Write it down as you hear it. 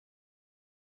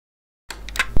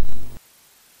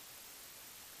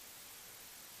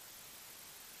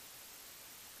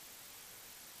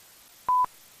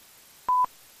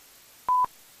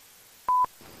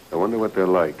I wonder what they're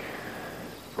like.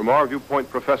 From our viewpoint,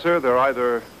 Professor, they're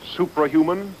either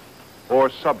suprahuman or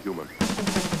subhuman.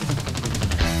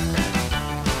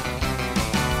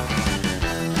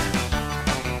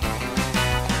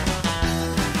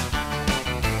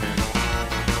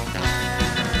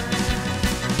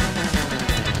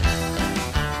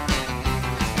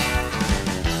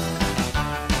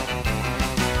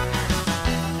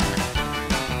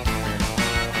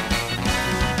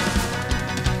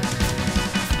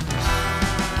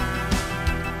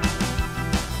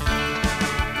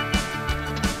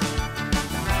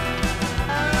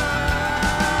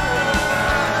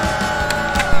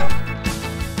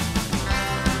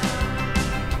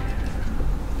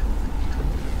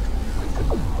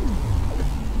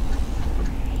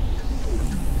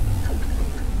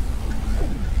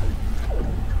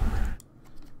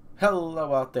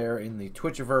 Hello out there in the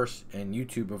Twitchiverse and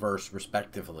YouTubeverse,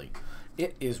 respectively.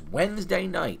 It is Wednesday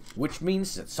night, which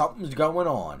means that something's going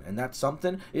on, and that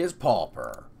something is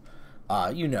Pauper.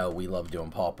 You know we love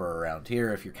doing Pauper around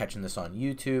here. If you're catching this on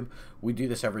YouTube, we do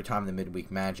this every time the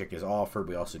midweek magic is offered.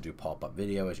 We also do pop-up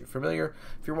video, as you're familiar.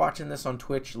 If you're watching this on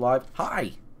Twitch live,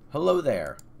 hi! Hello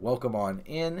there. Welcome on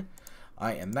in.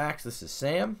 I am Max. This is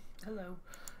Sam. Hello.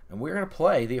 And we're going to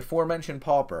play the aforementioned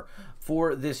Pauper.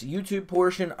 For this YouTube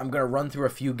portion, I'm going to run through a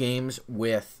few games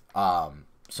with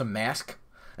some Mask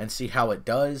and see how it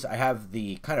does. I have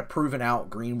the kind of proven out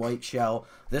green-white shell.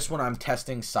 This one I'm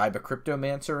testing Siaba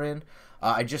Cryptomancer in.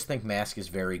 I just think Mask is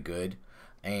very good,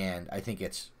 and I think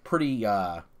it's pretty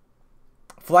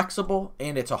flexible,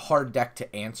 and it's a hard deck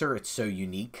to answer. It's so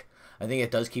unique. I think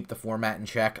it does keep the format in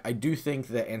check. I do think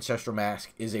that Ancestral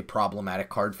Mask is a problematic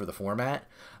card for the format.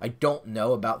 I don't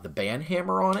know about the ban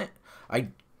hammer on it.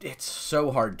 It's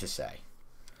so hard to say.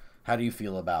 How do you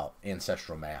feel about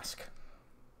Ancestral Mask?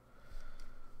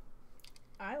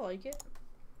 I like it.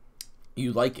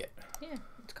 You like it? Yeah,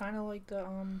 it's kind of like the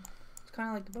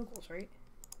Bogles, right?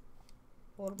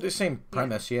 The same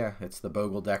premise, yeah. It's the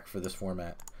Bogle deck for this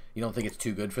format. You don't think it's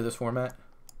too good for this format?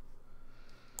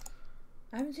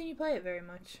 I haven't seen you play it very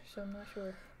much, so I'm not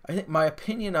sure. I think my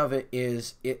opinion of it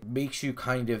is it makes you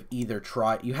kind of either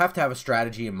try... You have to have a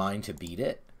strategy in mind to beat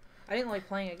it. I didn't like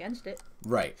playing against it.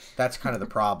 Right. That's kind of the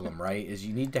problem, right? Is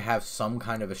you need to have some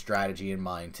kind of a strategy in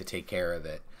mind to take care of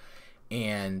it.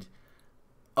 And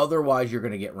otherwise you're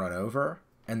going to get run over,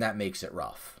 and that makes it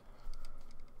rough.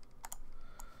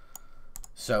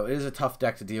 So it is a tough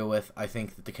deck to deal with. I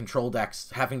think that the control decks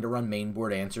having to run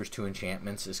mainboard answers to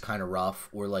enchantments is kind of rough,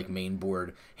 or like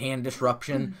mainboard hand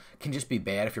disruption can just be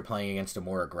bad if you're playing against a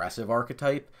more aggressive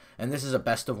archetype. And this is a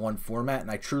best of one format, and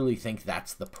I truly think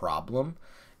that's the problem,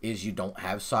 is you don't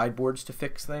have sideboards to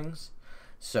fix things.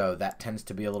 So that tends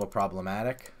to be a little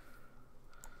problematic.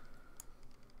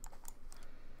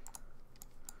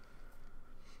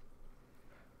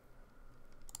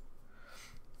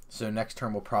 So next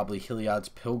turn we'll probably Heliod's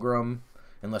Pilgrim,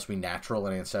 unless we natural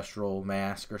an Ancestral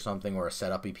Mask or something, or a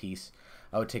setup-y piece.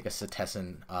 I would take a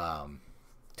Cetessan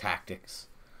Tactics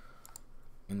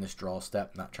in this draw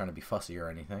step, not trying to be fussy or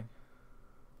anything.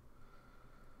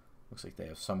 Looks like they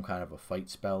have some kind of a fight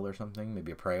spell or something,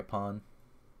 maybe a Prey Upon.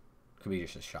 Could be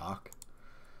just a shock.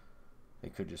 They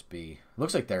could just be...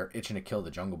 Looks like they're itching to kill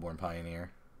the Jungleborn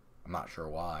Pioneer. I'm not sure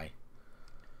why.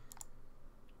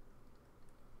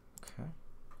 Okay.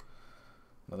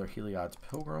 Another Heliod's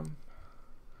Pilgrim.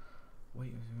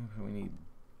 Wait, we need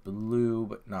blue,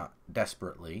 but not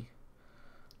desperately.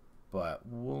 But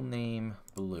we'll name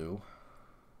blue.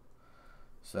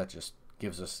 So that just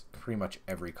gives us pretty much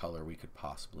every color we could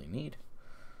possibly need.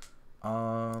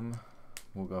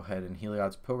 We'll go ahead and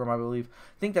Heliod's Pilgrim, I believe.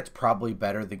 I think that's probably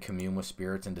better than Commune with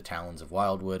Spirits into Talons of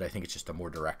Wildwood. I think it's just a more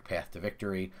direct path to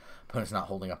victory. Opponent's not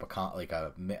holding up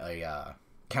a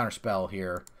counter spell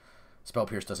here. Spell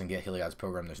Pierce doesn't get Heliod's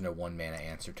Pilgrim. There's no 1-mana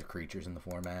answer to creatures in the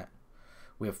format.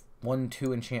 We have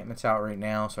 1-2 enchantments out right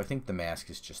now, so I think the Mask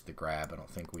is just the grab. I don't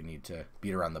think we need to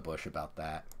beat around the bush about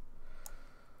that.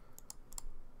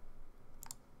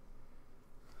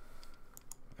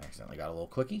 I accidentally got a little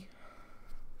clicky.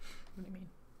 What do you mean?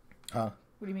 Huh?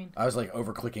 What do you mean? I was like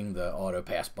over-clicking the auto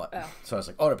pass button. Oh. So I was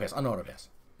like, auto pass, un-auto pass.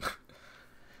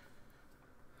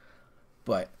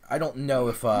 But I don't know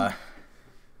if...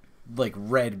 like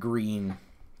red-green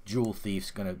Jewel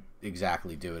Thief's gonna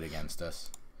exactly do it against us.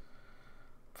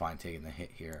 Fine taking the hit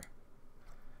here.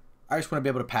 I just want to be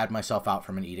able to pad myself out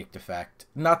from an Edict effect.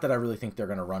 Not that I really think they're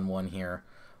gonna run one here.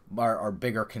 Our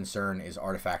bigger concern is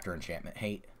Artifact or Enchantment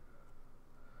hate.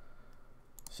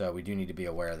 So we do need to be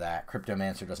aware of that.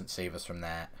 Cryptomancer doesn't save us from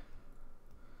that.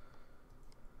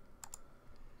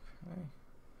 Okay.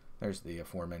 There's the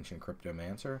aforementioned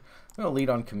Cryptomancer. I'm going to lead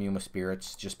on Commune with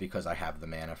Spirits just because I have the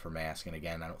mana for Mask. And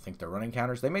again, I don't think they're running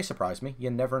counters. They may surprise me.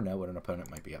 You never know what an opponent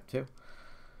might be up to.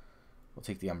 We'll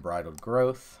take the Unbridled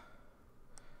Growth.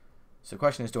 So the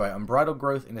question is, do I Unbridled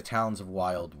Growth into Talons of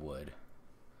Wildwood?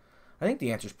 I think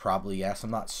the answer is probably yes. I'm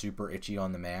not super itchy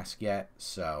on the Mask yet.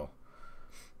 So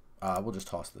we'll just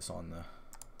toss this on the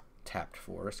tapped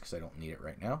forest because I don't need it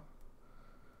right now.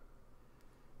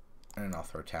 And I'll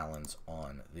throw Talons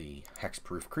on the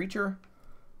hexproof creature.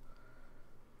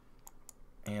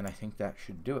 And I think that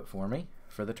should do it for me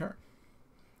for the turn.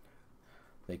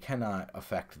 They cannot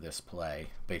affect this play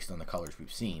based on the colors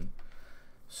we've seen.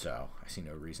 So I see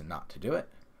no reason not to do it.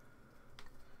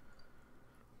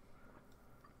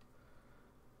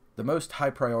 The most high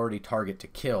priority target to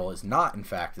kill is not, in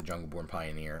fact, the Jungleborn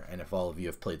Pioneer. And if all of you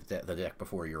have played the deck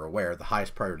before, you're aware, the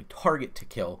highest priority target to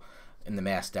kill in the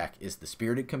Mass deck is the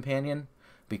Spirited Companion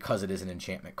because it is an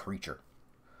enchantment creature.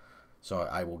 So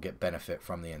I will get benefit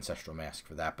from the Ancestral Mask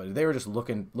for that. But they were just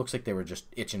looking, looks like they were just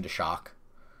itching to shock.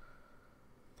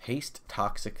 Haste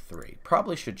Toxic 3.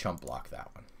 Probably should chump block that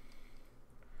one.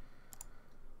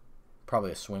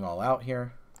 Probably a swing all out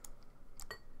here.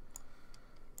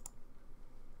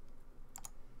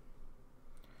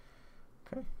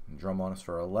 Okay, drum on us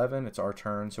for 11. It's our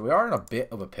turn. So we are in a bit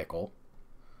of a pickle.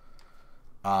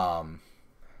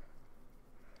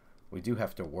 We do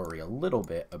have to worry a little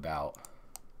bit about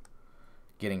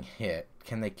getting hit.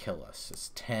 Can they kill us?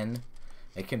 It's 10.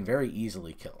 They can very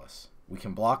easily kill us. We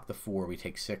can block the 4. We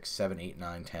take 6, 7, 8,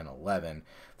 9, 10, 11.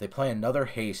 If they play another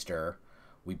haster,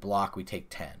 we block, we take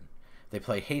 10. If they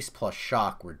play haste plus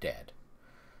shock, we're dead.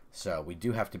 So we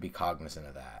do have to be cognizant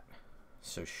of that.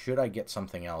 So should I get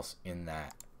something else in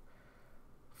that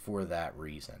for that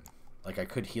reason? Like I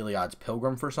could Heliod's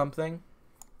Pilgrim for something.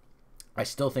 I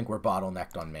still think we're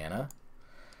bottlenecked on mana.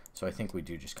 So I think we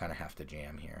do just kind of have to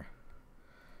jam here.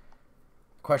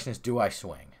 The question is, do I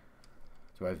swing?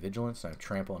 Do I have Vigilance? I have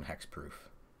Trample and Hexproof.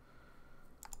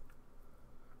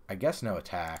 I guess no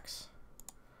attacks.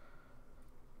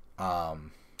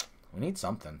 We need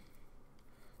something.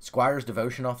 Squire's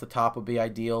Devotion off the top would be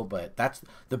ideal, but that's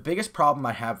the biggest problem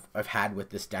I've had with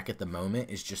this deck at the moment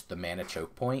is just the mana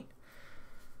choke point.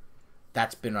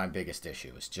 That's been my biggest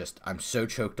issue. It's just I'm so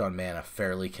choked on mana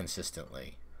fairly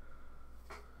consistently.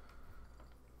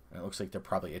 And it looks like they're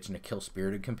probably itching to kill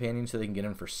Spirited Companion so they can get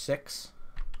in for 6.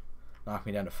 Knock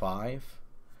me down to 5.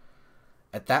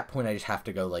 At that point, I just have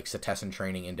to go like Setessan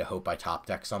Training into hope I top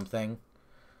deck something.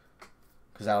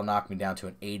 Because that'll knock me down to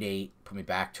an 8-8, put me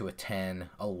back to a 10,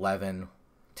 11,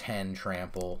 10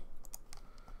 trample.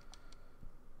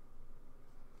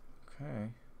 Okay.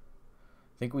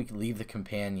 I think we can leave the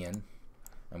Companion,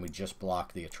 and we just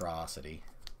block the Atrocity.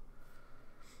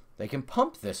 They can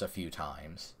pump this a few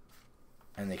times,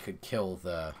 and they could kill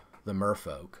the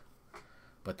Merfolk.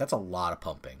 But that's a lot of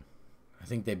pumping. I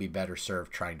think they'd be better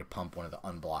served trying to pump one of the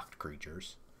unblocked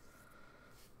creatures.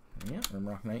 Yeah,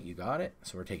 Rimrock Knight, you got it.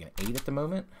 So we're taking 8 at the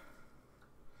moment.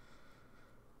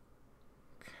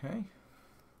 Okay.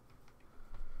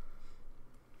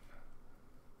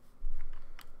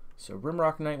 So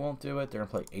Rimrock Knight won't do it. They're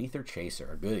going to play Aether Chaser,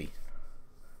 a goodie.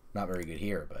 Not very good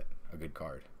here, but a good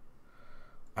card.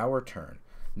 Our turn.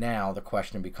 Now the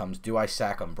question becomes, do I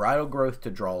sack Unbridled Growth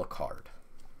to draw a card?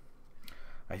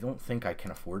 I don't think I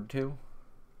can afford to.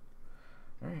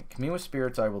 Alright, Commune with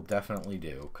Spirits I will definitely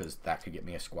do, because that could get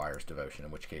me a Squire's Devotion,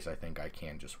 in which case I think I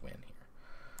can just win here.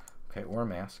 Okay, or a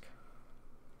Mask.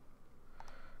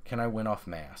 Can I win off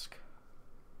Mask?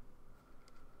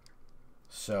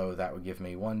 So that would give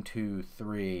me 1, 2,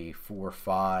 3, 4,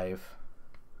 5.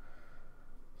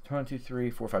 1, 2, 3,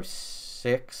 4, 5,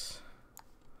 6.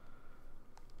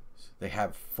 They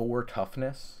have 4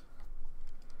 toughness.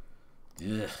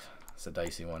 Ugh, it's a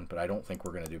dicey one, but I don't think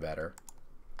we're going to do better.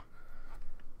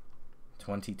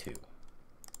 22.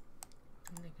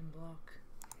 And they can block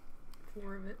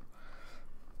 4 of it.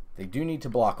 They do need to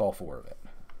block all 4 of it.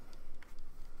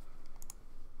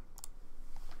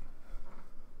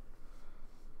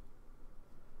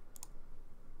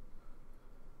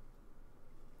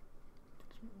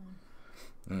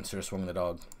 And sort of swung the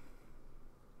dog.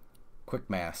 Quick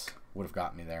Mass would have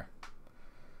got me there.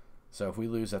 So if we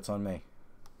lose, that's on me.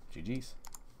 GG's.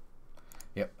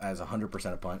 Yep, as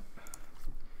 100% a punt.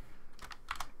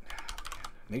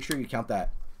 Make sure you count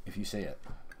that if you say it.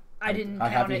 I didn't. I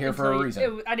have you here for a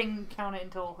reason. I didn't count it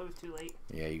until it was too late.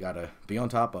 Yeah, you gotta be on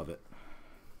top of it.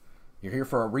 You're here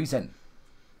for a reason.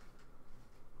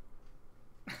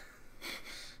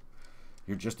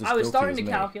 You're just as I was guilty starting as to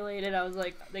me. calculate it. I was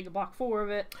like, they could block 4 of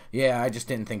it. Yeah, I just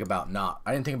didn't think about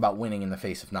I didn't think about winning in the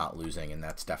face of not losing, and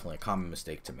that's definitely a common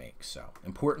mistake to make. So,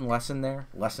 important lesson there.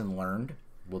 Lesson learned.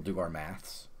 We'll do our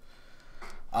maths.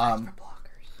 Maths for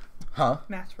blockers. Huh?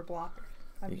 Maths for blockers.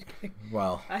 I'm just kidding.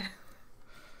 Well, I'm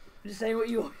just saying what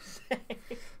you always say.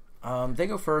 they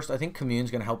go first. I think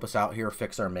Commune's going to help us out here,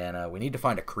 fix our mana. We need to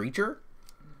find a creature.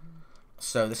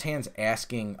 So this hand's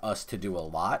asking us to do a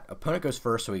lot. Opponent goes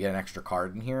first, so we get an extra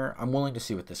card in here. I'm willing to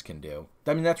see what this can do.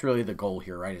 I mean, that's really the goal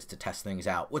here, right, is to test things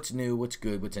out. What's new, what's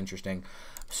good, what's interesting.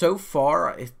 So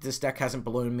far, this deck hasn't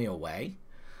blown me away.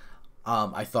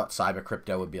 I thought Siaba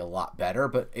Crypto would be a lot better,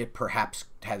 but it perhaps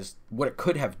has what it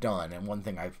could have done. And one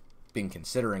thing I've been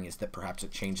considering is that perhaps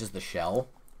it changes the shell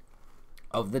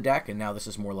of the deck, and now this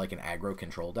is more like an aggro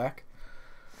control deck.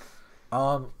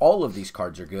 All of these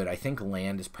cards are good. I think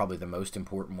land is probably the most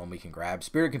important one we can grab.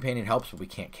 Spirit Companion helps, but we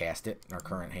can't cast it in our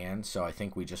current hand, so I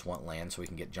think we just want land so we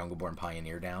can get Jungleborn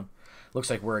Pioneer down. Looks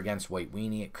like we're against White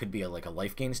Weenie. It could be like a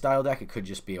life gain style deck. It could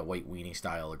just be a White Weenie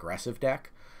style aggressive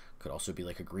deck. Could also be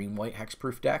like a green-white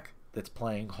hexproof deck that's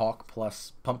playing Hawk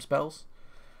plus pump spells.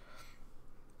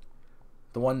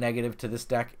 The one negative to this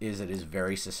deck is it is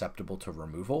very susceptible to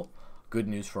removal. Good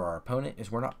news for our opponent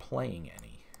is we're not playing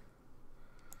any,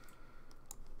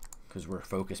 because we're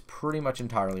focused pretty much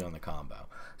entirely on the combo.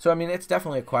 So, I mean, it's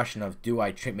definitely a question of, do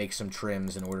I make some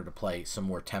trims in order to play some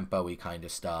more tempo-y kind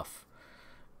of stuff?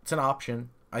 It's an option.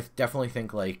 I definitely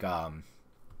think, like,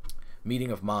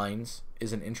 Meeting of Minds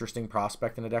is an interesting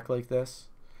prospect in a deck like this.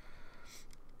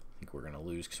 I think we're going to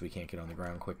lose because we can't get on the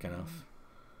ground quick enough.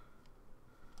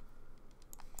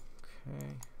 Okay.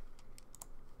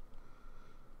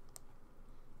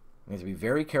 We have to be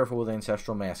very careful with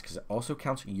Ancestral Mask because it also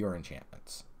counts your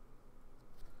enchantments.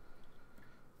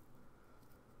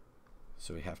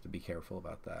 So we have to be careful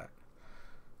about that.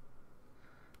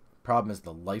 Problem is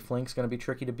the lifelink's going to be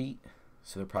tricky to beat.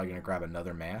 So they're probably going to grab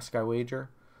another mask, I wager.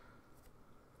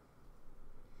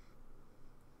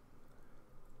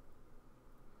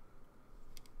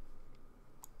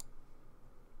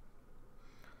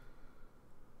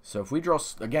 So if we draw...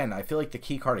 Again, I feel like the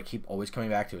key card I keep always coming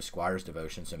back to is Squire's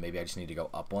Devotion. So maybe I just need to go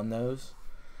up on those.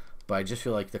 But I just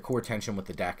feel like the core tension with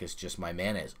the deck is just my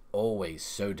mana is always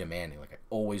so demanding. Like, I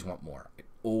always want more. I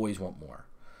always want more.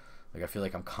 Like, I feel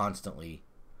like I'm constantly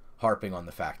harping on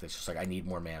the fact that it's just like, I need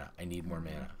more mana. I need more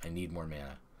mana. I need more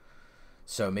mana.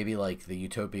 So maybe, like, the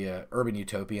Urban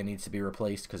Utopia needs to be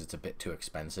replaced because it's a bit too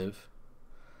expensive.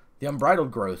 The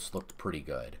Unbridled Growths looked pretty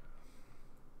good.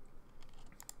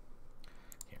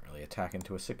 Can't really attack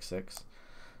into a 6/6.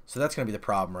 So that's going to be the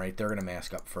problem, right? They're going to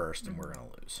mask up first, and we're going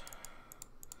to lose.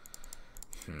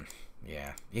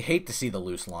 Yeah, you hate to see the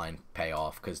loose line pay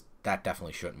off because that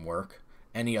definitely shouldn't work.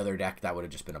 Any other deck, that would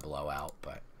have just been a blowout,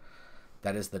 but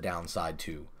that is the downside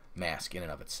to Mask in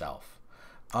and of itself.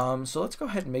 So let's go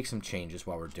ahead and make some changes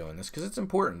while we're doing this because it's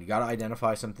important. You got to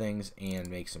identify some things and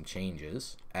make some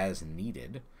changes as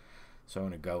needed. So I'm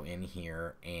going to go in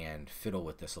here and fiddle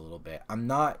with this a little bit. I'm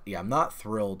not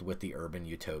thrilled with the Urban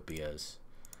Utopias.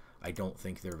 I don't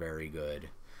think they're very good.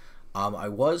 I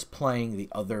was playing the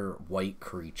other white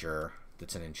creature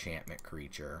that's an enchantment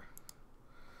creature.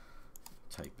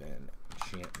 Type in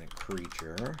enchantment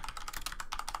creature.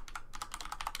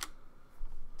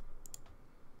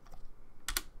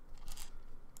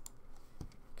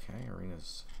 Okay,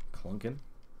 Arena's clunking.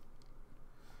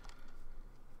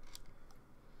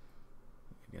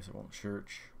 I guess I won't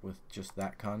search with just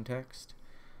that context.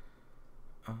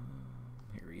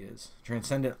 Here he is.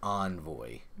 Transcendent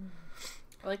Envoy.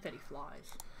 I like that he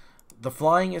flies. The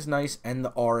flying is nice, and the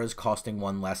auras costing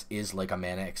 1 less is like a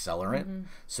mana accelerant.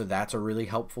 So that's a really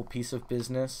helpful piece of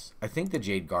business. I think the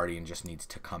Jade Guardian just needs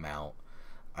to come out.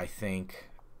 I think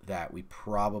that we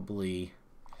probably...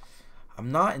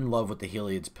 I'm not in love with the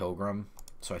Heliod's Pilgrim,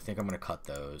 so I think I'm going to cut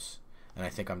those. And I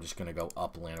think I'm just going to go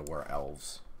up Land of War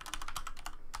Elves.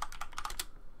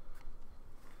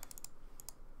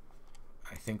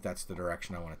 I think that's the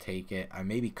direction I want to take it. I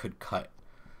maybe could cut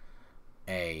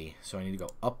a... So I need to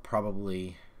go up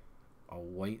probably a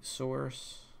white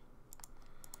source.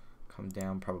 Come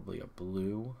down probably a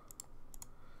blue.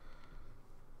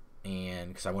 And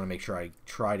because I want to make sure I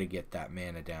try to get that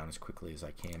mana down as quickly as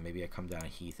I can. Maybe I come down a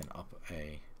Heath and up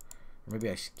a... Or maybe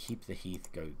I keep the Heath,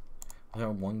 go...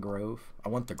 one Grove. I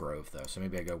want the Grove, though. So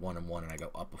maybe I go 1 and 1 and I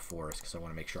go up a forest because I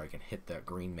want to make sure I can hit the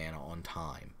green mana on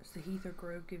time. Does the Heath or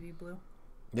Grove give you blue?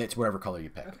 It's whatever color you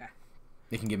pick. Okay.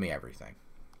 It can give me everything.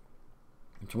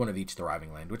 It's one of each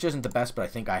thriving land, which isn't the best, but I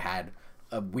think I had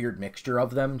a weird mixture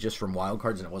of them just from wild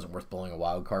cards, and it wasn't worth pulling a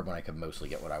wild card when I could mostly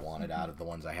get what I wanted out of the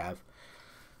ones I have.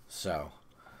 So,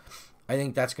 I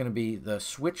think that's going to be the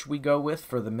switch we go with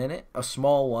for the minute. A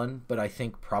small one, but I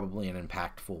think probably an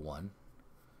impactful one.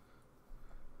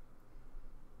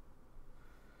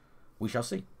 We shall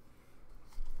see.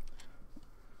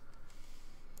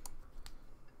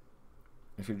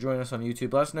 If you're joining us on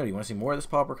YouTube, let us know. Do you want to see more of this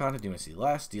Pauper content? Do you want to see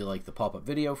less? Do you like the pop-up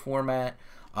video format?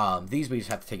 These we just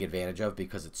have to take advantage of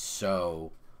because it's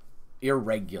so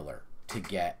irregular to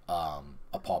get a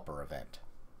Pauper event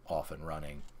off and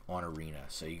running on Arena.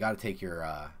 So you got to take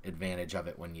your advantage of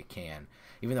it when you can.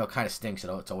 Even though it kind of stinks,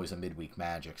 it's always a midweek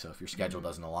Magic. So if your schedule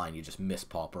doesn't align, you just miss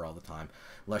Pauper all the time.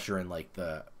 Unless you're in like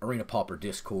the Arena Pauper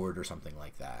Discord or something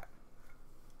like that.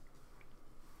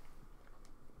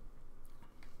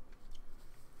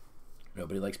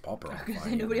 Nobody likes Pauper.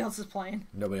 Nobody else is playing.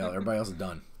 Nobody else. Everybody else is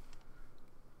done.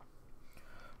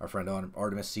 Our friend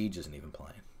Artemis Siege isn't even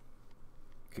playing.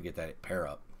 Could get that pair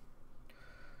up.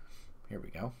 Here we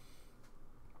go.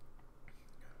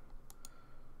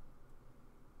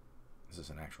 Is this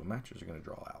an actual match or is it going to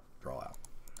draw out? Draw out.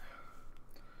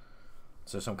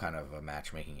 So some kind of a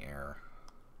matchmaking error.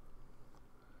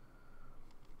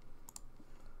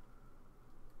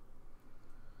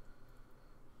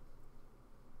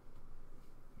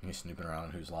 You snooping around on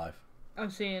who's live? I'm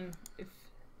seeing if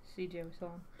CJ was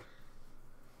on.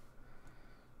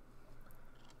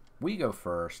 We go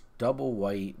first. Double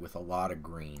white with a lot of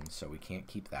green, so we can't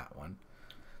keep that one.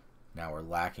 Now we're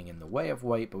lacking in the way of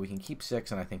white, but we can keep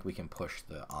 6, and I think we can push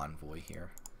the Envoy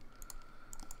here.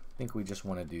 I think we just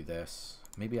want to do this.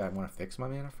 Maybe I want to fix my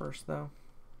mana first, though.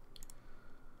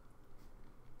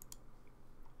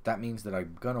 That means that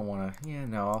I'm going to want to... Yeah,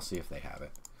 no, I'll see if they have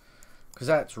it. Because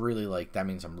that's really like... That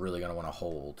means I'm really going to want to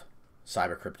hold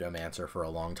Siaba Cryptomancer for a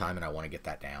long time, and I want to get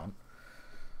that down.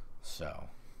 So...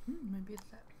 Maybe it's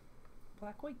that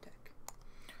black-white deck.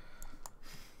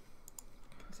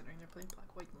 Considering they're playing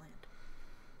black-white land.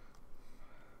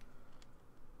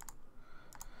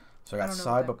 So I got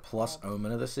Siaba plus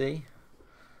Omen of the Sea.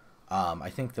 I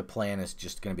think the plan is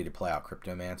just going to be to play out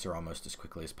Cryptomancer almost as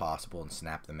quickly as possible and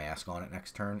snap the mask on it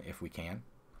next turn if we can.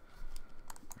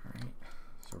 Alright.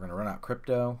 So we're going to run out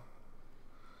Crypto.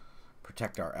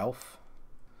 Protect our Elf.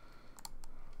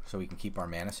 So we can keep our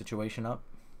mana situation up.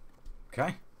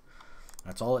 Okay.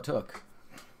 That's all it took.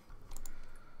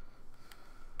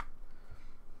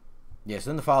 Yes,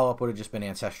 then the follow-up would have just been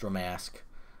Ancestral Mask,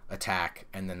 attack,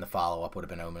 and then the follow-up would have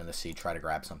been Omen of the Sea, try to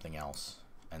grab something else,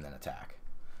 and then attack.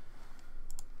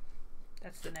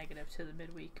 That's the negative to the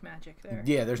midweek Magic there.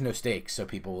 Yeah, there's no stakes, so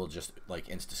people will just, like,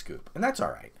 insta-scoop. And that's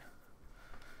alright.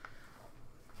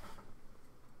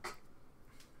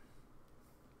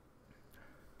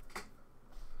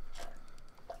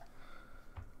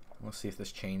 Let's see if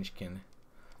this change can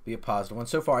be a positive one.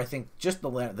 So far, I think just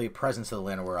the presence of the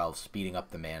Llanowar Elves speeding up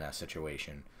the mana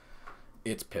situation,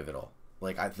 it's pivotal.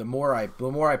 Like the more I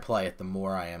play it, the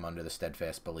more I am under the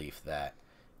steadfast belief that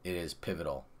it is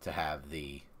pivotal to have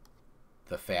the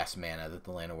fast mana that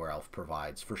the Llanowar Elf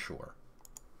provides for sure.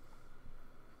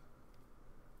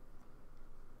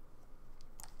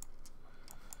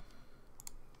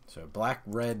 So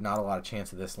black-red, not a lot of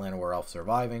chance of this Llanowar Elf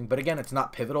surviving. But again, it's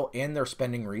not pivotal, and they're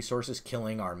spending resources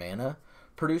killing our mana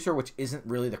producer, which isn't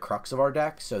really the crux of our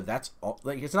deck. So that's all,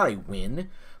 like, it's not a win,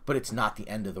 but it's not the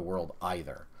end of the world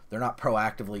either. They're not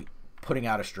proactively putting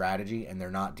out a strategy, and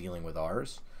they're not dealing with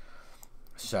ours.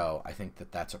 So I think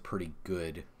that that's a pretty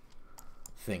good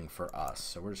thing for us.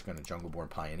 So we're just going to Jungleborn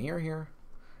Pioneer here.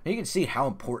 And you can see how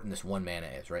important this 1 mana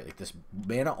is, right? Like this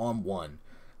mana on 1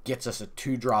 gets us a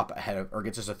 2-drop ahead of, or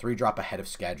gets us a 3-drop ahead of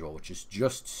schedule, which is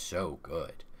just so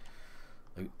good.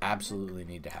 We absolutely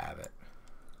need to have it.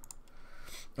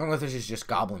 I don't know if this is just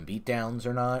Goblin beatdowns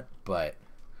or not, but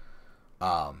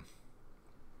I'm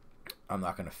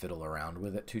not going to fiddle around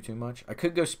with it too much. I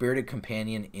could go Spirited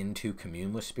Companion into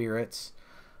Commune with Spirits.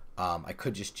 I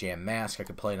could just jam Mask. I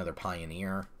could play another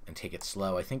Pioneer and take it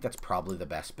slow. I think that's probably the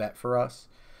best bet for us,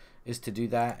 is to do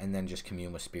that and then just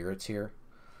Commune with Spirits here.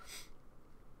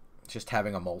 Just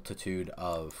having a multitude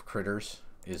of critters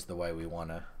is the way we want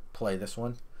to play this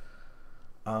one.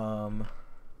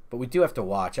 But we do have to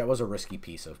watch. That was a risky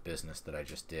piece of business that I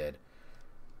just did.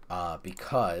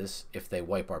 Because if they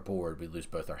wipe our board, we lose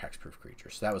both our hexproof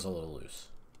creatures. So that was a little loose.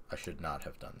 I should not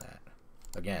have done that.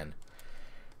 Again,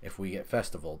 if we get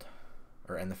festivaled,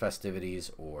 or end the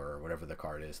festivities, or whatever the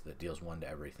card is that deals 1 to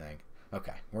everything.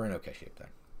 Okay, we're in okay shape then.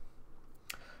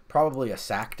 Probably a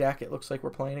sack deck it looks like we're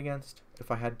playing against, if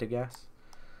I had to guess.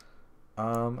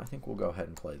 I think we'll go ahead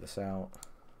and play this out.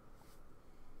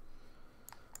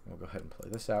 We'll go ahead and play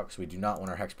this out because we do not want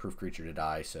our hexproof creature to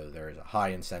die, so there is a high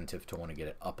incentive to want to get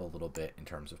it up a little bit in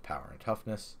terms of power and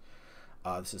toughness.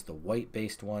 This is the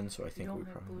white-based one, so I think we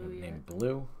probably would name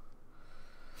blue.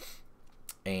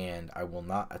 And I will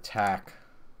not attack,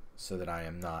 so that I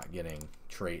am not getting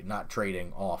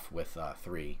trading off with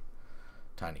 3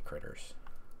 tiny critters.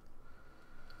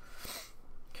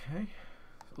 Okay,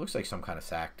 it looks like some kind of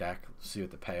sack deck. Let's see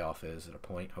what the payoff is at a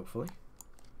point, hopefully.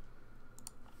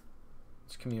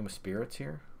 Let's commune with spirits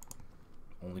here.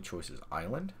 Only choice is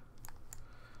island.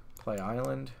 Play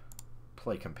island.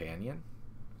 Play companion.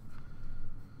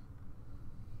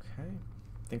 Okay.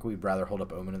 I think we'd rather hold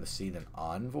up Omen of the Sea than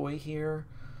Envoy here.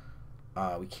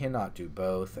 We cannot do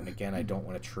both. And again, I don't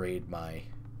want to trade my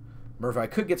Merfolk. I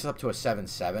could get this up to a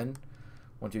 7/7.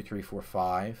 1, 2, 3, 4,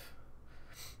 5.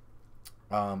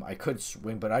 I could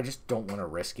swing, but I just don't want to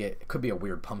risk it. It could be a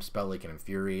weird pump spell like an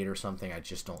Infuriate or something. I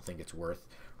just don't think it's worth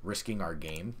risking our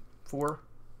game for.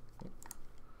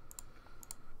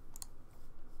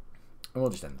 And we'll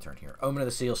just end the turn here. Omen of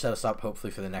the Sea will set us up,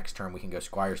 hopefully, for the next turn. We can go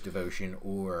Squire's Devotion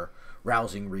or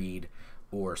Rousing Reed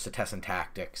or Cetizen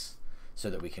Tactics so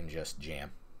that we can just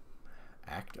jam.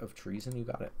 Act of Treason, you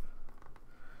got it.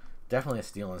 Definitely a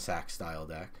Steel and Sack style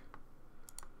deck.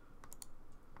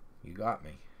 You got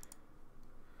me.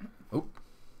 Oop.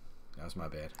 That was my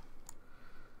bad.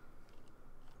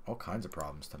 All kinds of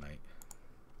problems tonight.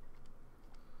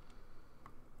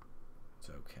 It's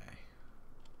okay.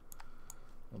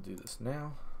 We'll do this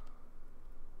now.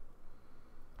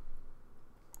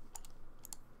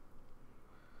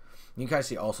 You guys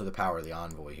see also the power of the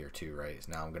Envoy here too, right? Is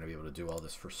now I'm going to be able to do all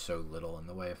this for so little in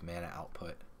the way of mana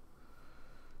output.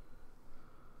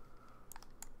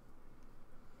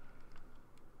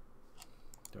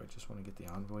 Do I just want to get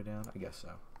the Envoy down? I guess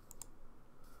so.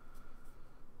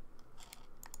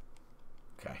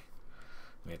 Okay.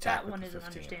 That one is an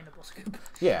understandable scoop.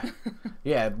 Yeah.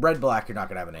 Yeah, red-black, you're not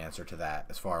going to have an answer to that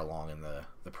as far along in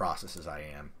the process as I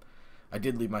am. I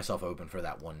did leave myself open for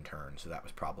that one turn, so that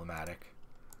was problematic.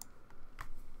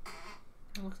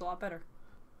 It looks a lot better.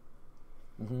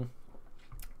 Mm-hmm.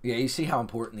 Yeah, you see how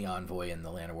important the Envoy and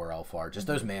the Land of War Elf are. Just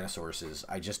those mana sources,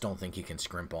 I just don't think you can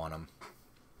scrimp on them.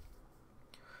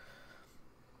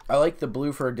 I like the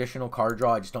blue for additional card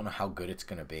draw. I just don't know how good it's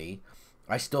going to be.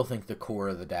 I still think the core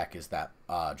of the deck is that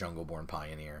Jungleborn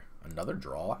Pioneer. Another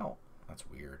draw out? That's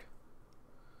weird.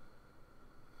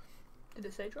 Did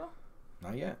it say draw?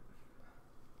 Not yet.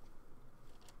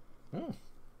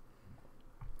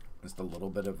 Just a little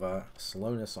bit of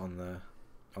slowness on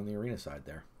the arena side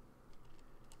there.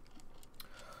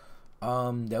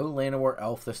 No Land of War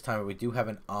Elf this time, but we do have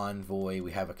an Envoy.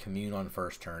 We have a Commune on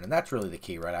first turn, and that's really the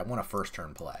key, right? I want a first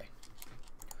turn play.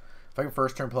 If I can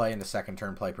first turn play and the second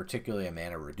turn play, particularly a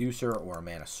mana reducer or a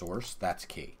mana source, that's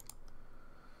key.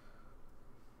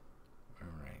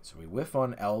 Alright, so we whiff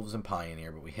on Elves and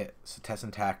Pioneer, but we hit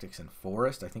Cetizen Tactics and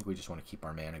Forest. I think we just want to keep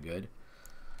our mana good.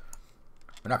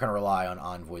 We're not going to rely on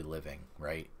Envoy Living,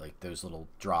 right? Like those little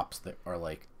drops that are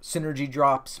like synergy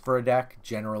drops for a deck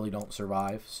generally don't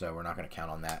survive, so we're not going to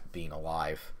count on that being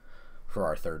alive for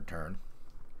our third turn.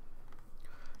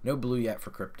 No blue yet for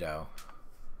Crypto.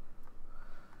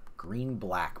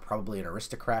 Green-black, probably an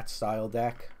Aristocrat style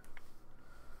deck.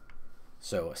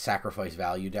 So a sacrifice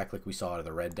value deck like we saw out of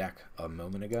the red deck a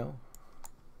moment ago.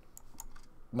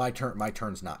 My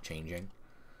turn's not changing.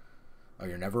 Oh,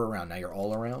 you're never around. Now you're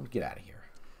all around? Get out of here.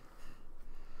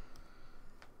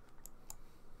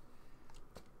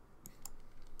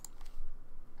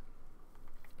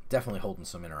 Definitely holding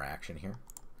some interaction here.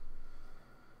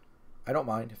 I don't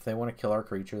mind. If they want to kill our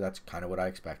creature, that's kind of what I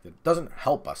expected. Doesn't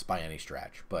help us by any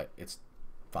stretch, but it's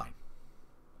fine.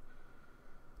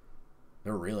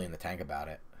 They're really in the tank about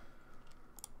it.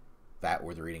 That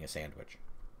or they're eating a sandwich.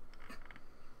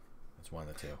 It's one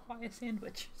of the two. Why a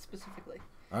sandwich, specifically?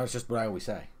 That's just what I always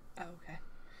say. Oh, okay.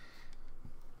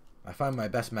 I find my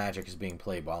best magic is being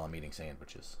played while I'm eating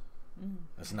sandwiches.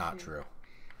 That's not true.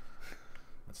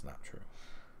 That's not true.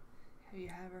 Have you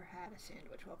ever had a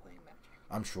sandwich while playing Magic?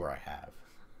 I'm sure I have.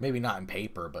 Maybe not in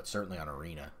paper, but certainly on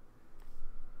Arena.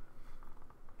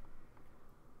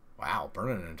 Wow,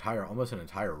 burning almost an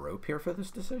entire rope here for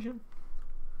this decision?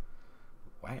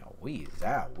 Wow, we're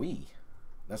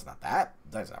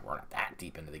not that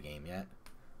deep into the game yet.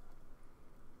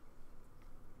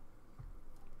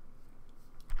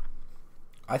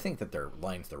 I think that their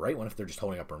line's the right one if they're just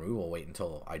holding up removal. Wait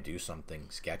until I do something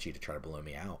sketchy to try to blow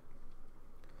me out.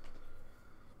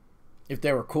 If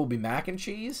they were Colby Mac and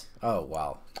Cheese, oh,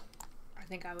 wow. I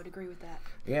think I would agree with that.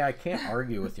 Yeah, I can't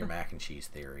argue with your mac and cheese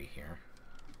theory here.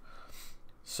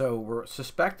 So we're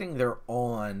suspecting they're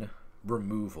on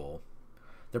removal.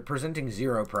 They're presenting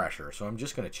 0 pressure, so I'm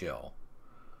just going to chill.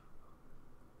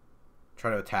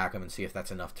 Try to attack them and see if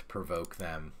that's enough to provoke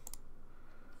them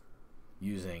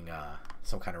using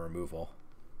some kind of removal.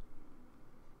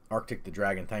 Arctic the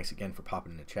Dragon, thanks again for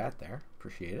popping in the chat there.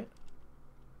 Appreciate it.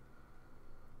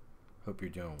 Hope you're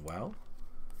doing well.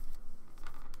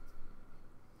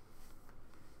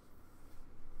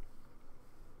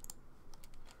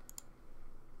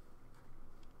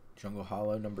 Jungle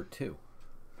Hollow number 2.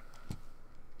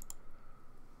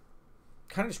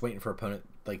 Kind of just waiting for opponent.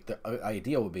 Like, the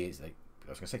idea would be, is like, I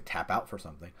was going to say tap out for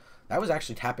something. That was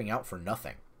actually tapping out for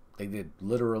nothing. They did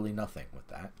literally nothing with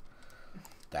that.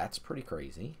 That's pretty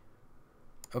crazy.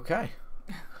 Okay.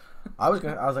 I was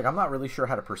like, I'm not really sure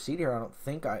how to proceed here. I don't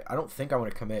think I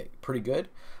want to commit. Pretty good.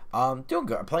 Doing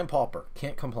good. I'm playing Pauper.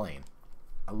 Can't complain.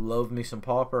 I love me some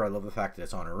Pauper. I love the fact that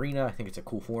it's on Arena. I think it's a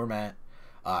cool format.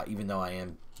 Even though I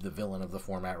am the villain of the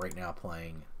format right now,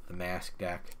 playing the Mask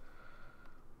deck.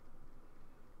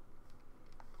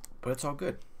 But it's all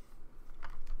good.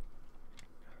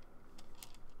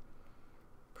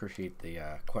 Appreciate the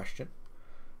question.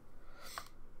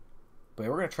 But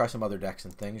we're going to try some other decks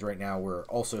and things. Right now, we're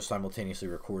also simultaneously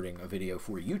recording a video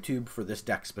for YouTube for this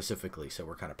deck specifically. So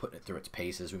we're kind of putting it through its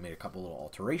paces. We made a couple little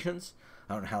alterations.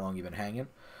 I don't know how long you've been hanging.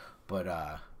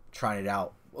 But trying it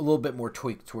out a little bit more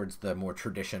tweaked towards the more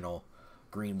traditional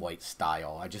green-white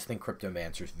style. I just think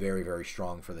Cryptomancer is very, very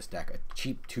strong for this deck. A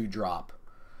cheap 2-drop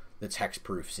that's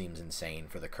hexproof seems insane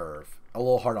for the curve. A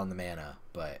little hard on the mana,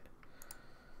 but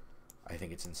I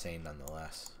think it's insane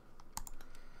nonetheless.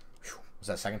 Whew. Was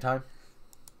that second time?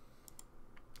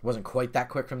 Wasn't quite that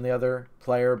quick from the other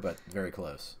player, but very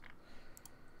close.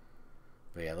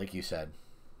 But yeah, like you said,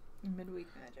 Midweek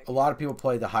Magic. a lot of people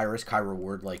play the high risk, high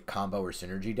reward like combo or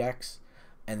synergy decks,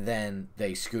 and then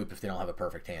they scoop if they don't have a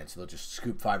perfect hand. So they'll just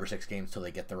scoop 5 or 6 games till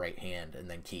they get the right hand, and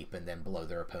then keep, and then blow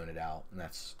their opponent out. And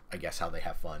that's, I guess, how they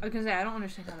have fun. I was gonna say, I don't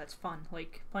understand how that's fun.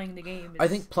 Like, playing the game is I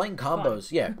think playing combos,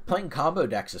 fun. yeah, playing combo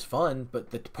decks is fun,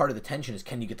 but the part of the tension is,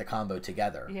 can you get the combo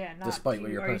together? Yeah, not despite what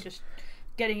your are you opponent. just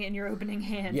getting it in your opening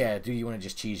hand. Yeah, do you want to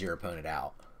just cheese your opponent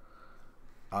out?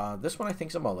 This one I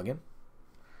think is a mulligan.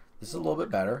 This is a little bit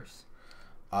better.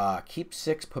 Keep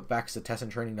 6, put back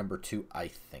Setessan Training number 2, I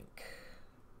think.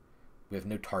 We have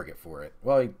no target for it.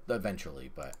 Well, eventually,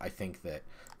 but I think that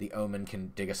the Omen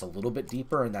can dig us a little bit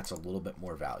deeper, and that's a little bit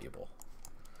more valuable.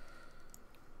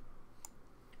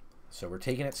 So we're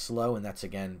taking it slow, and that's,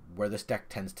 again, where this deck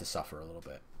tends to suffer a little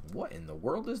bit. What in the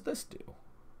world does this do? I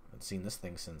haven't seen this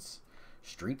thing since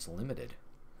Streets Limited.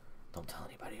 Don't tell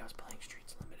anybody I was playing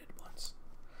Streets Limited once.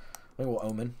 Wait, well,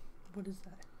 Omen. What is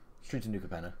that? Streets of New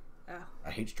Capenna. Oh.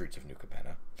 I hate Streets of New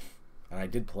Capenna. And I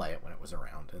did play it when it was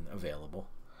around and available.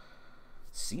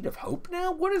 Seed of Hope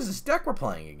now? What is this deck we're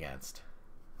playing against?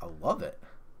 I love it.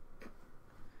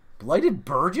 Blighted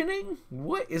Burgeoning?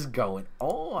 What is going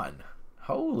on?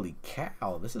 Holy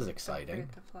cow, this is exciting.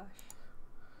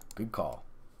 Good call.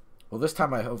 Well, this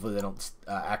time hopefully they don't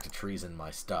act a treason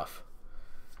my stuff.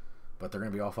 But they're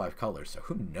going to be all 5 colors, so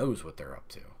who knows what they're up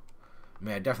to. I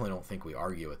mean, I definitely don't think we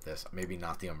argue with this. Maybe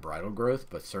not the Unbridled Growth,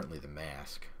 but certainly the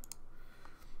Mask.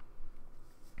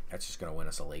 That's just going to win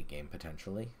us a late game,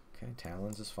 potentially. Okay,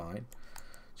 Talons is fine.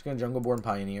 Just going to Jungleborn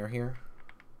Pioneer here.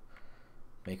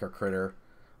 Make our critter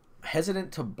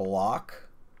hesitant to block.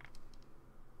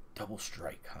 Double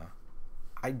Strike,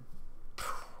 huh?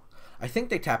 I think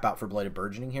they tap out for Blighted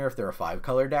Burgeoning here if they're a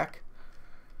 5-color deck.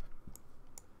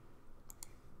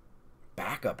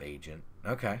 Backup Agent.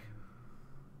 Okay.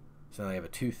 So they have a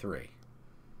 2/3.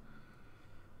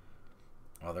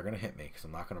 Well, they're going to hit me because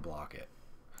I'm not going to block it.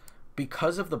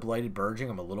 Because of the Blighted Burgeoning,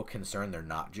 I'm a little concerned they're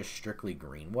not just strictly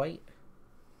green-white.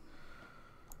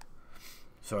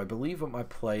 So I believe what my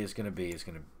play is going to be is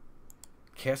going to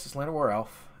cast this Land of War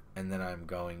Elf, and then I'm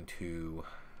going to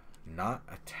not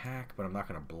attack, but I'm not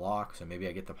going to block, so maybe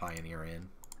I get the Pioneer in.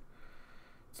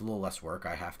 It's a little less work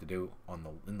I have to do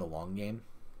in the long game.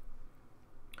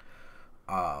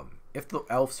 If the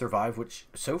elves survive, which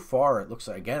so far it looks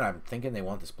like, again, I'm thinking they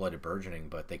want this Blighted Burgeoning,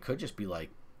 but they could just be like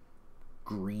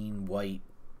green, white,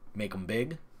 make them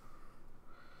big.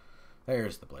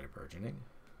 There's the Blighted Burgeoning.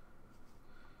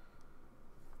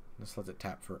 This lets it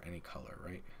tap for any color,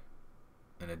 right?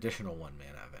 An additional 1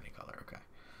 mana of any color, okay.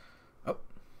 Oh,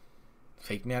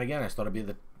 faked me out again. I thought it'd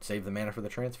be save the mana for the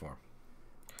transform.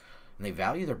 And they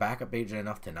value their backup agent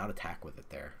enough to not attack with it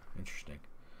there. Interesting.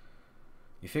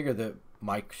 You figure that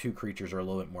my 2 creatures are a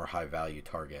little bit more high value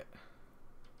target.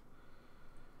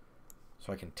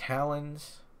 So I can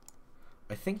Talons.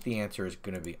 I think the answer is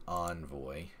going to be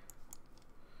Envoy.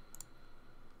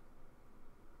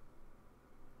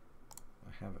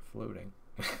 I have it floating.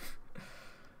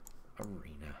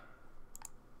 Arena.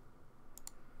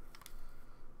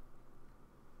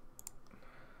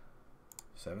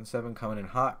 7/7 coming in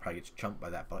hot. Probably gets chumped by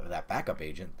that backup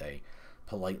agent they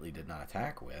politely did not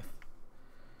attack with.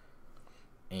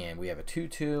 And we have a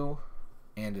 2/2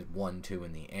 and a 1/2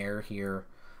 in the air here.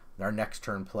 Our next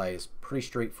turn play is pretty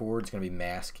straightforward. It's going to be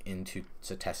Mask into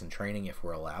Setessan Training if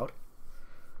we're allowed.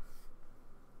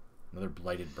 Another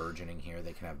Blighted Burgeoning here.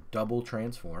 They can have double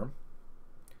transform.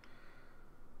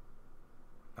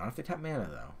 Not if they tap mana,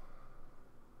 though.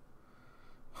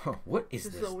 Huh, what is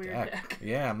this a weird deck?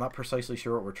 Yeah, I'm not precisely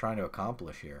sure what we're trying to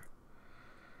accomplish here.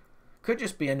 Could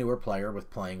just be a newer player with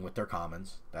playing with their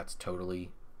commons. That's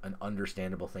totally an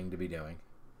understandable thing to be doing.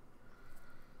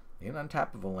 You can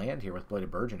untap of a land here with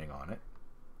Blighted Burgeoning on it.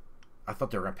 I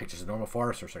thought they were going to pick just a normal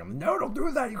forest or something. No, don't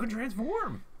do that. You can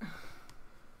transform.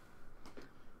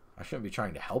 I shouldn't be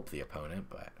trying to help the opponent,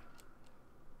 but...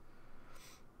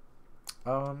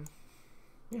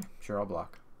 yeah, sure, I'll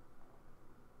block.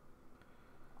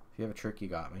 If you have a trick, you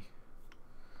got me.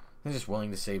 I'm just willing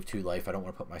to save 2 life. I don't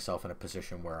want to put myself in a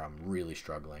position where I'm really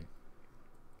struggling.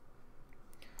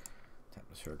 Tap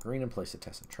this for a green and place a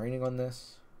Setessan Training on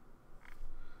this.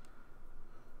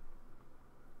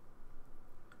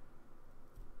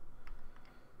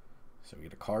 So we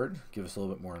get a card, give us a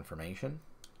little bit more information.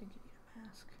 I think you need a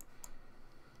mask.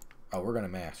 Oh, we're going to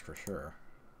mask for sure.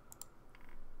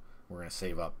 We're going to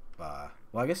save up. Well,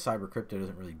 I guess Cyber Crypto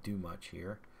doesn't really do much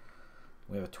here.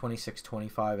 We have a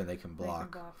 26/25, and they can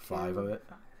block 5 of it.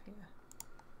 5, yeah.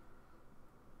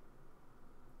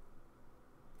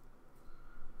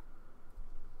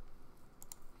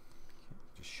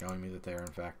 Just showing me that they are in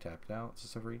fact tapped out. Is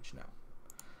this a reach? No.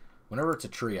 Whenever it's a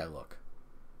tree, I look.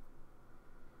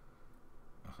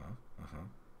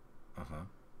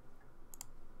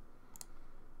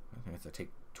 I think it's to take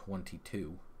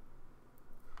 22.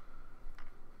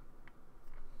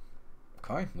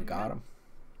 Okay, we got him.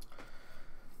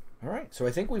 All right, so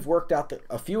I think we've worked out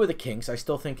a few of the kinks. I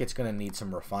still think it's going to need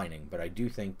some refining, but I do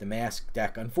think the Mask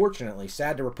deck, unfortunately,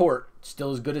 sad to report,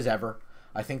 still as good as ever.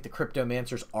 I think the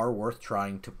Cryptomancers are worth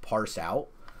trying to parse out.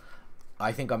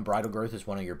 I think Unbridled Growth is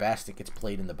one of your best. It gets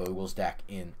played in the Bogles deck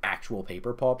in actual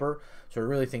paper Pauper, so I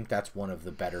really think that's one of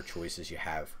the better choices you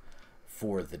have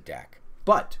for the deck.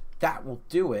 But that will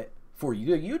do it for the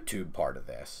YouTube part of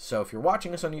this. So if you're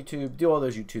watching us on YouTube, do all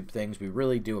those YouTube things. We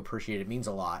really do appreciate it. It means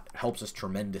a lot. It helps us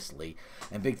tremendously.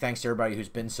 And big thanks to everybody who's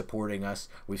been supporting us.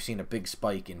 We've seen a big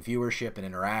spike in viewership and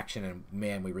interaction, and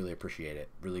man, we really appreciate it.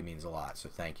 It really means a lot. So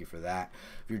thank you for that.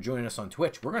 If you're joining us on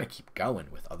Twitch, we're going to keep going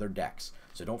with other decks.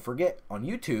 So don't forget, on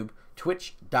YouTube,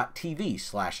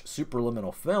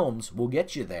 twitch.tv/superliminalfilms will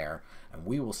get you there, and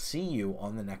we will see you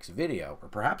on the next video, or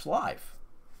perhaps live.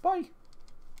 Bye.